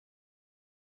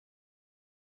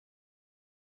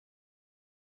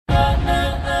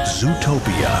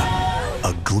Zootopia,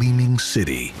 a gleaming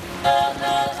city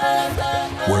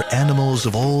where animals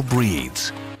of all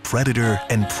breeds, predator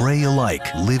and prey alike,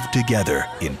 live together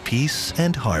in peace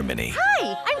and harmony.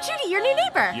 Hi, I'm Judy, your new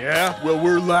neighbor. Yeah? Well,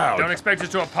 we're loud. Don't expect us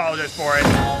to apologize for it.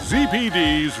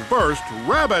 ZPD's first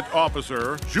rabbit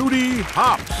officer, Judy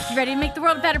Hopps. You ready to make the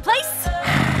world a better place?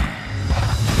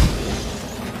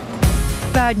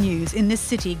 Bad news in this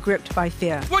city gripped by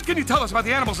fear. What can you tell us about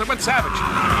the animals that went savage?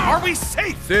 Are we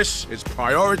safe? This is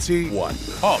priority 1.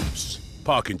 Hopps,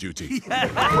 parking duty. Sir,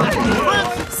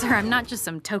 I'm not just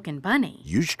some token bunny.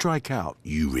 You strike out,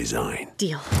 you resign.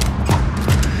 Deal.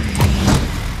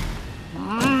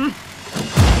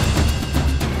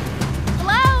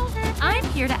 Hello? I'm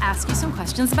here to ask you some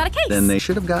questions about a case. Then they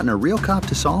should have gotten a real cop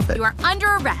to solve it. You are under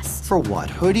arrest. For what?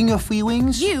 Hurting your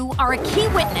feelings? You are a key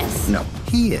witness. No,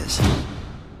 he is.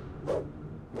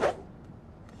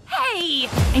 Hey,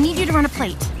 I need you to run a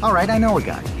plate. All right, I know a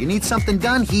guy. You need something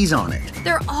done, he's on it.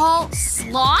 They're all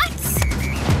slots?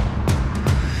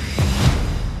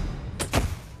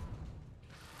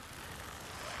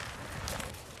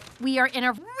 We are in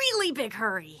a really big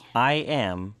hurry. I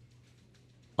am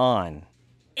on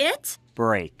It?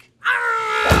 break.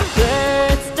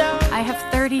 I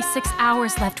have 36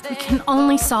 hours left. We can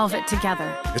only solve it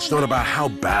together. It's not about how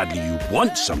badly you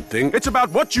want something. It's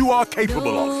about what you are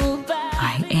capable of.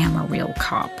 I am a real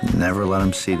cop. Never let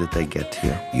them see that they get to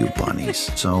you, you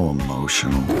bunnies. So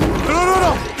emotional.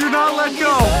 No! Do not let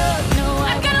go!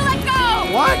 I'm gonna let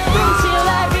go! What?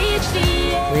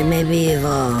 We may be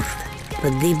evolved,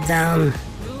 but deep down,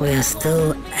 we are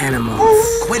still animals.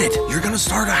 Quit it! You're gonna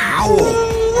start a howl!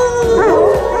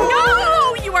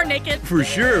 No! You are naked. For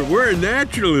sure, we're a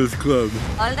naturalist club.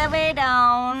 All the way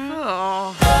down.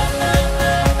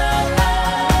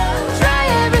 Try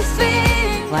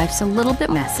everything. Life's a little bit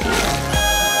messy.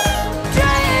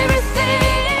 Try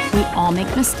everything. We all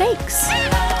make mistakes.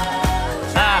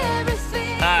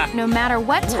 No matter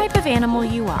what type of animal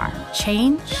you are,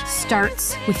 change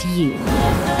starts with you.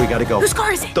 We gotta go. Whose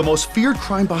car is it? The most feared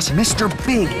crime boss, Mr.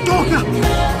 Big.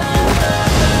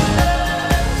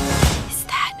 Is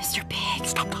that Mr. Big?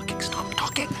 Stop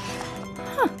talking.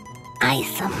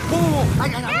 Awesome.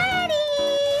 Daddy!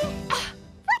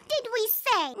 What did we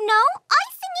say? No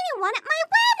icing anyone at my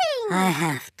wedding! I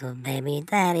have to, baby.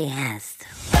 Daddy has to.